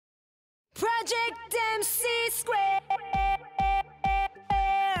Project MC².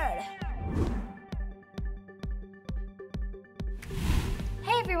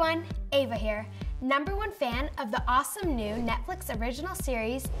 Hey everyone, Ava here, #1 fan of the awesome new Netflix original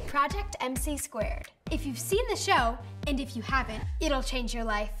series, Project MC². If you've seen the show, and if you haven't, it'll change your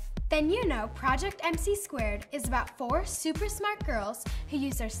life. Then you know Project MC² is about 4 super smart girls who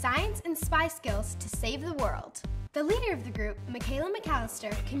use their science and spy skills to save the world. The leader of the group, McKeyla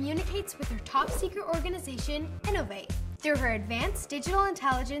McAlister, communicates with her top secret organization, Innovate, through her advanced digital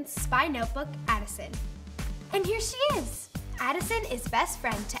intelligence spy notebook, A.D.I.S.N. And here she is! A.D.I.S.N is best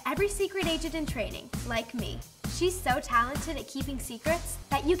friend to every secret agent in training, like me. She's so talented at keeping secrets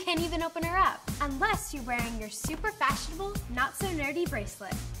that you can't even open her up, unless you're wearing your super fashionable, not so nerdy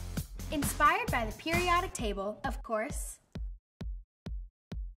bracelet. Inspired by the periodic table, of course.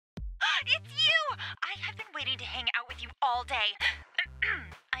 It's you! I have been waiting to hang out with you all day.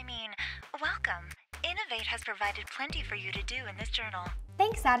 I mean, welcome. Innovate has provided plenty for you to do in this journal.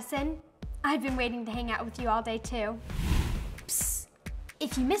 Thanks, A.D.I.S.N. I've been waiting to hang out with you all day, too. Psst.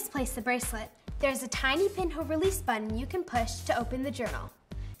 If you misplace the bracelet, there's a tiny pinhole release button you can push to open the journal.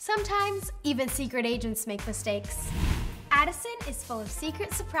 Sometimes, even secret agents make mistakes. A.D.I.S.N is full of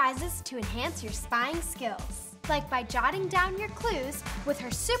secret surprises to enhance your spying skills, like by jotting down your clues with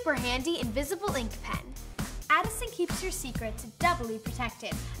her super handy invisible ink pen. A.D.I.S.N keeps your secrets doubly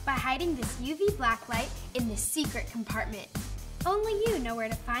protected by hiding this UV black light in this secret compartment. Only you know where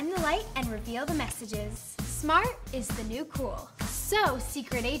to find the light and reveal the messages. Smart is the new cool. So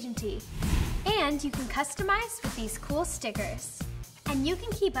secret agenty. And you can customize with these cool stickers. And you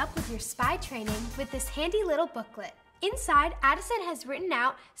can keep up with your spy training with this handy little booklet. Inside, A.D.I.S.N has written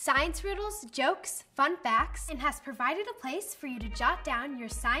out science riddles, jokes, fun facts, and has provided a place for you to jot down your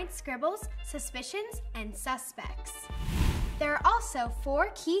science scribbles, suspicions, and suspects. There are also 4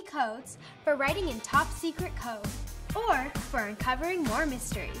 key codes for writing in top secret code, or for uncovering more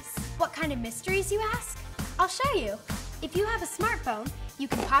mysteries. What kind of mysteries, you ask? I'll show you. If you have a smartphone, you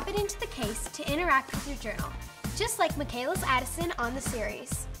can pop it into the case to interact with your journal, just like McKeyla's A.D.I.S.N on the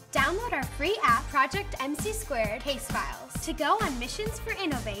series. Download our free app, Project MC² Case Files, to go on missions for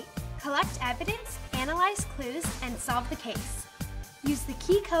Innovate, collect evidence, analyze clues, and solve the case. Use the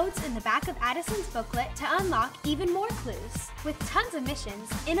key codes in the back of A.D.I.S.N's booklet to unlock even more clues. With tons of missions,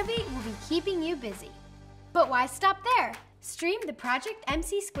 Innovate will be keeping you busy. But why stop there? Stream the Project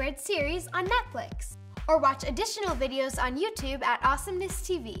MC² series on Netflix, or watch additional videos on YouTube at Awesomeness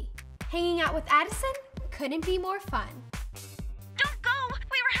TV. Hanging out with A.D.I.S.N couldn't be more fun. Don't go!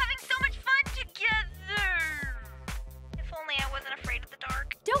 We were having so much fun together! If only I wasn't afraid of the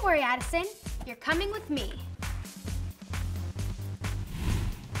dark. Don't worry, A.D.I.S.N, you're coming with me.